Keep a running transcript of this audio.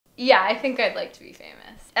Yeah, I think I'd like to be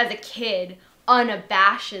famous. As a kid,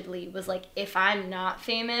 unabashedly was like, if I'm not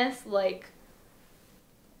famous, like,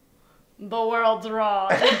 the world's wrong.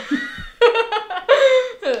 Cut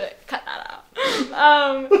that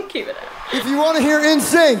out. Keep it in. If you want to hear In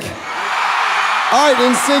Sync, all right,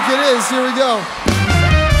 In Sync it is. Here we go.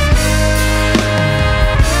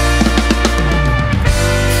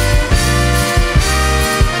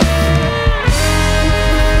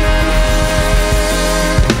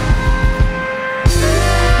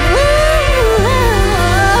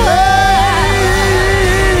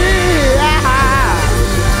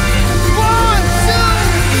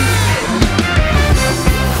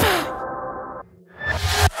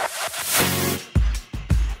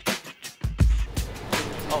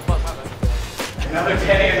 Another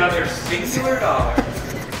penny, another singular dollar.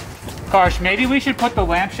 Gosh, maybe we should put the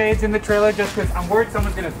lampshades in the trailer just because I'm worried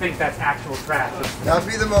someone's going to think that's actual trash. That'd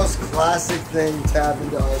be the most classic thing to happen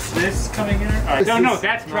to us. This coming in? All right. No,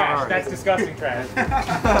 that's trash. That's disgusting trash.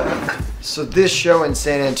 So this show in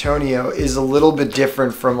San Antonio is a little bit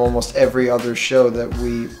different from almost every other show that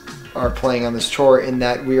we are playing on this tour in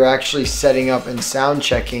that we are actually setting up and sound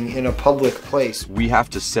checking in a public place. We have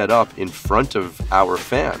to set up in front of our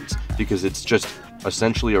fans because it's just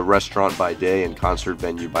essentially a restaurant by day and concert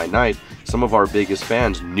venue by night. Some of our biggest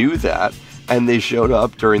fans knew that and they showed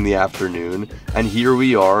up during the afternoon, and here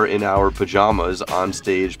we are in our pajamas on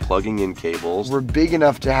stage plugging in cables. We're big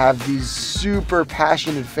enough to have these super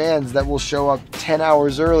passionate fans that will show up 10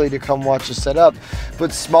 hours early to come watch us set up,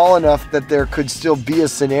 but small enough that there could still be a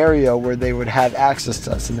scenario where they would have access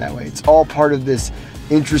to us in that way. It's all part of this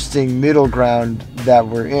interesting middle ground that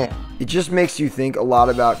we're in. It just makes you think a lot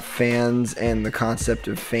about fans and the concept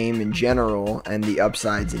of fame in general and the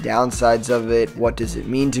upsides and downsides of it. What does it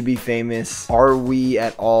mean to be famous? Are we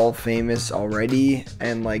at all famous already?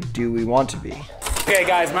 And like, do we want to be? Okay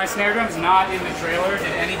guys, my snare drum's not in the trailer.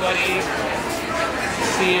 Did anybody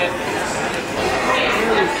see it?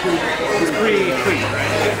 It's pretty clean,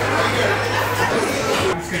 right?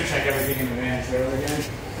 I'm just gonna check everything in the van trailer again.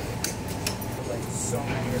 Like so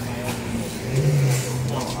many remains.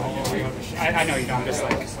 I know you don't, I'm just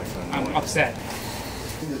like, I'm upset.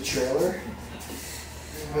 In the trailer?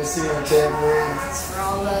 Missing our tambourine. It's for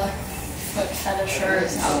all the foot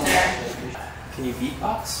fetishers out there. Can you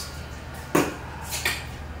beatbox?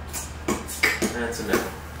 That's a no.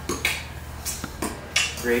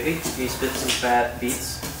 Gravy, can you spit some fat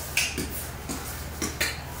beats?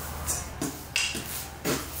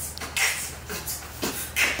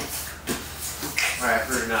 Alright,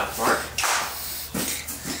 heard enough. Mark?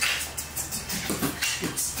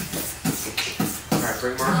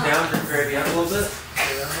 Bring Mark down, bring Gravy up a little bit.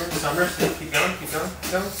 Summer, keep going, keep going,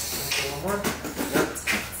 keep going. A little more. Yep.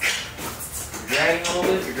 You're dragging a little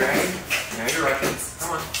bit, you're dragging. Now you're rushing.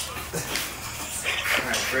 Come on.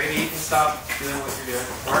 Alright, Gravy, you can stop doing what you're doing.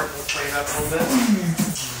 Mark, let's bring it up a little bit.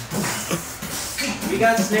 We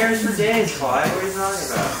got snares for days, Clyde. What are you talking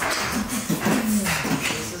about?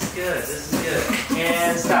 This is good, this is good.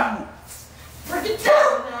 And stop. Break it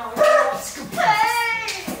down now. Hey!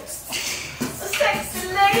 Sexy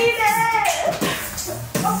lady,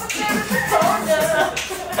 over there in the corner.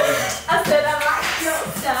 I said I like your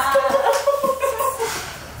style.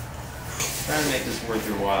 Trying to make this worth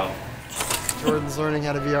your while. Jordan's learning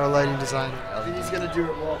how to be our lighting designer. I think he's gonna do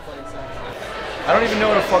it while playing sound. I don't even know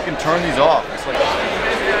how to fucking turn these off. It's like...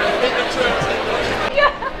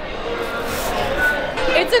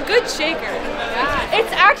 It's a good shaker.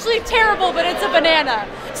 It's actually terrible, but it's a banana.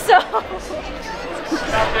 So.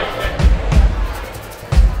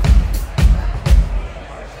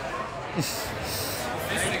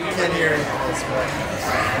 Can't hear any of this, but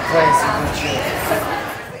playing some good shit.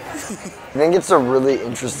 I think it's a really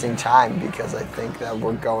interesting time because I think that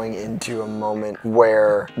we're going into a moment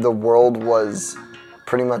where the world was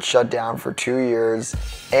pretty much shut down for 2 years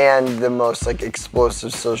and the most like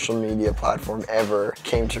explosive social media platform ever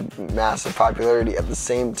came to massive popularity. At the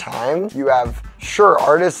same time, you have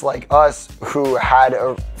artists like us who had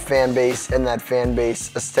a fan base, and that fan base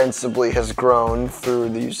ostensibly has grown through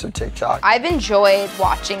the use of TikTok. I've enjoyed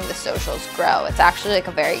watching the socials grow. It's actually like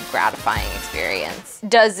a very gratifying experience.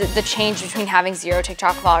 Does the change between having 0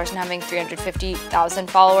 TikTok followers and having 350,000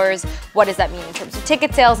 followers, what does that mean in terms of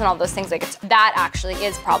ticket sales and all those things? Like that actually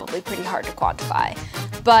is probably pretty hard to quantify.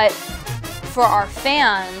 But for our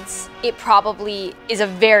fans, it probably is a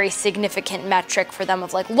very significant metric for them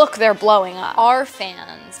of like, look, they're blowing up. Our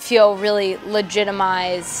fans feel really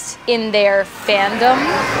legitimized in their fandom.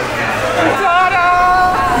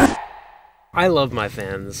 I love my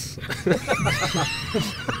fans.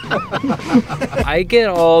 I get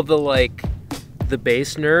all the like the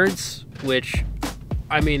bass nerds, which,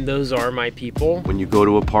 I mean, those are my people. When you go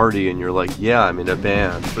to a party and you're like, yeah, I'm in a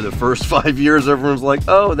band. For the first 5 years, everyone's like,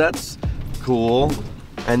 oh, that's cool.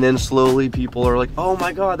 And then slowly people are like, oh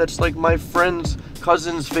my God, that's like my friend's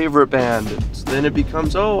cousin's favorite band. And then it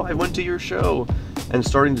becomes, oh, I went to your show. And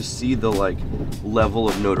starting to see the like level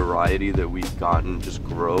of notoriety that we've gotten just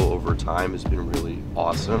grow over time has been really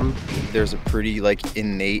awesome. There's a pretty like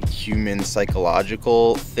innate human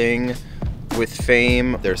psychological thing with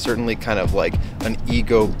fame. There's certainly kind of like an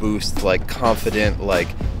ego boost, like confident, like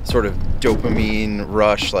sort of dopamine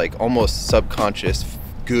rush, like almost subconscious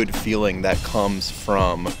good feeling that comes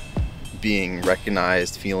from being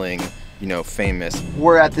recognized, feeling, you know, famous.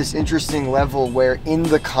 We're at this interesting level where in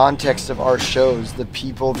the context of our shows, the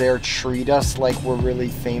people there treat us like we're really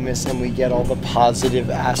famous and we get all the positive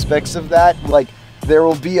aspects of that. Like, there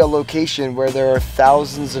will be a location where there are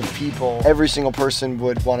thousands of people. Every single person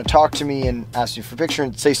would want to talk to me and ask me for a picture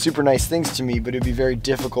and say super nice things to me, but it'd be very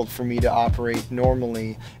difficult for me to operate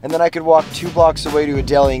normally. And then I could walk 2 blocks away to a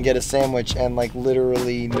deli and get a sandwich and like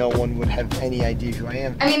literally no one would have any idea who I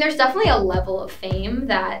am. I mean, there's definitely a level of fame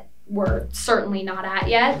that we're certainly not at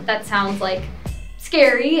yet. That sounds like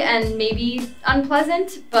scary and maybe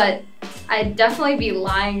unpleasant, but I'd definitely be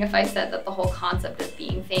lying if I said that the whole concept of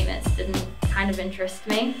being famous didn't kind of interest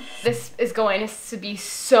me. This is going to be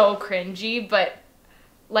so cringy, but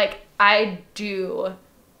like I do,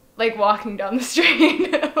 like walking down the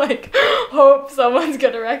street, like hope someone's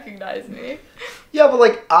gonna recognize me. Yeah, but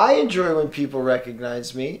like I enjoy when people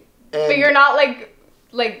recognize me. And But you're not like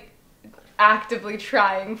actively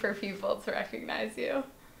trying for people to recognize you.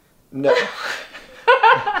 No.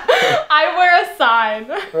 I wear a sign.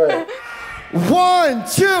 Right. 1,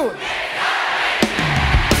 2.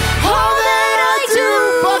 All that I do,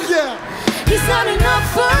 fuck yeah, it's not enough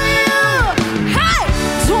for you. Hey,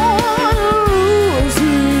 don't wanna lose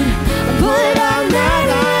it, but I'm not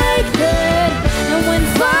like that. And when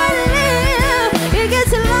finally you get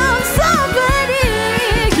to love somebody,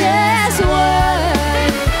 guess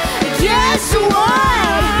what? Guess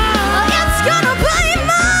what? It's gonna be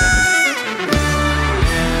mine.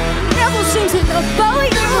 Never seems enough for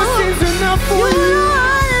you. Never seems enough for you. You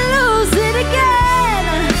wanna lose it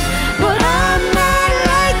again, but I'm not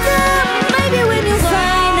like that. Maybe when you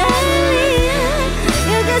finally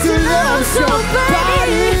you get to love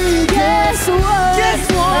somebody, guess what? Guess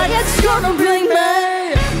what? It's gonna bring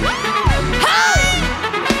me. Hey!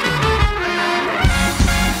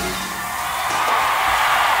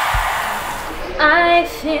 I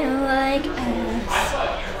feel like ass.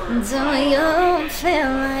 Do you feel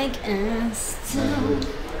like ass too?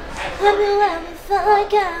 Have you ever felt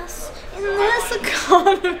like ass in this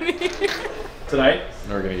economy? Tonight?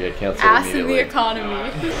 We're gonna get canceled Ass in the immediately.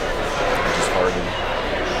 economy. Just hardened.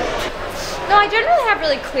 No, I generally have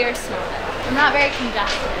really clear smell. I'm not very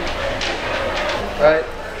congested. Alright,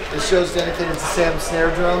 this show's dedicated to Sam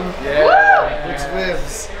Snare Drum. Yeah. Which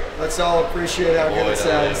lives. Let's all appreciate how good it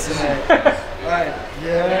sounds tonight. Alright,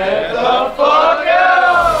 get the fuck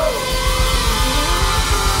out!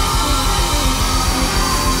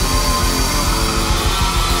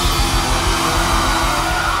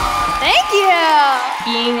 Thank you!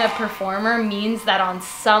 Being a performer means that on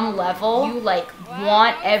some level, you like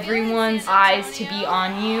want everyone's eyes to be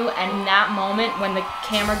on you, and in that moment when the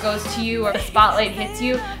camera goes to you or the spotlight hits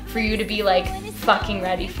you, for you to be like fucking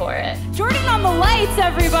ready for it. Jordan on the lights,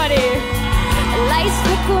 everybody! Lights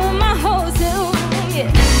flicker my whole soul.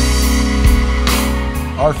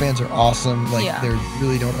 Our fans are awesome. Like, Yeah. they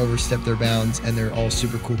really don't overstep their bounds, and they're all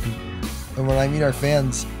super cool people. And when I meet our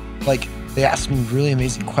fans, like, they ask me really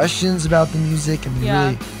amazing questions about the music, and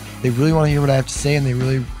they really want to hear what I have to say, and they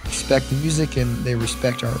really respect the music, and they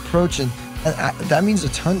respect our approach, and that means a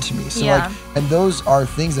ton to me. So like, and those are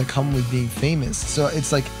things that come with being famous. So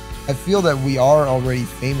it's like, I feel that we are already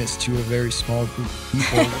famous to a very small group of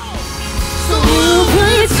people. So we'll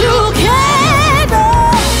be together,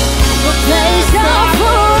 but place down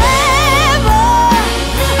forever.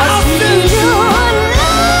 I'll see you later,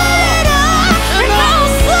 and I'll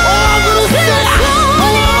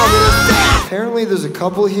Apparently there's a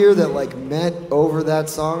couple here that like met over that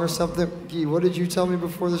song or something. Gee, what did you tell me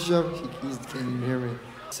before the show? He can't even hear me.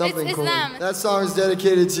 Something It's cool. them. That song is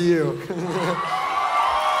dedicated to you.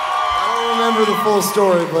 I don't remember the full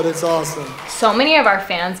story, but it's awesome. So many of our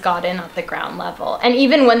fans got in at the ground level, and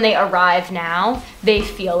even when they arrive now, they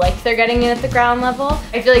feel like they're getting in at the ground level.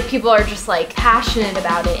 I feel like people are just like passionate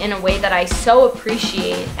about it in a way that I so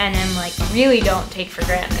appreciate and am like really don't take for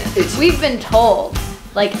granted. We've been told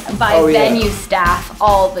like by venue staff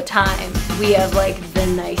all the time, we have like the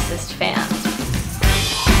nicest fans.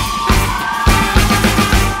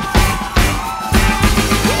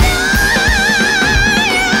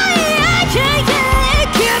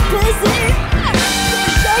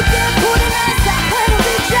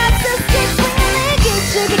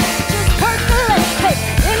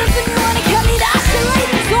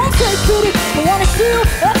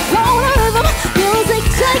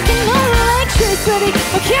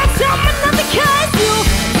 home another cause you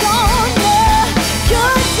don't know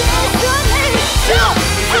your destiny. So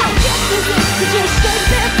how is it to just shake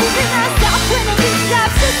that moving and stop when the beat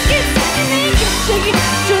stops? Just keep singing and keep shaking,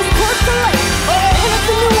 just percolate.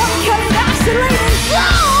 Anything you want, cut it, oscillate and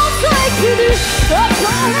flow. Like beauty, up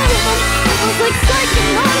on rhythm. It was like psychic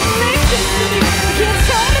automation to me. You can't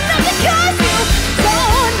tell me nothing cause you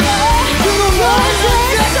don't know your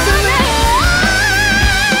destiny.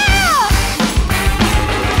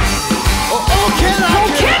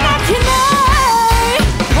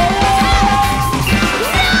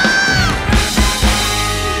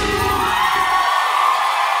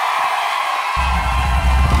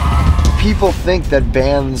 People think that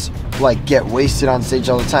bands like get wasted on stage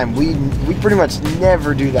all the time. We pretty much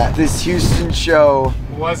never do that. This Houston show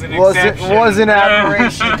was an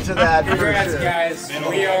aberration to that. Congrats, guys.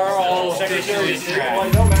 We are all officially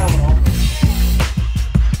trapped.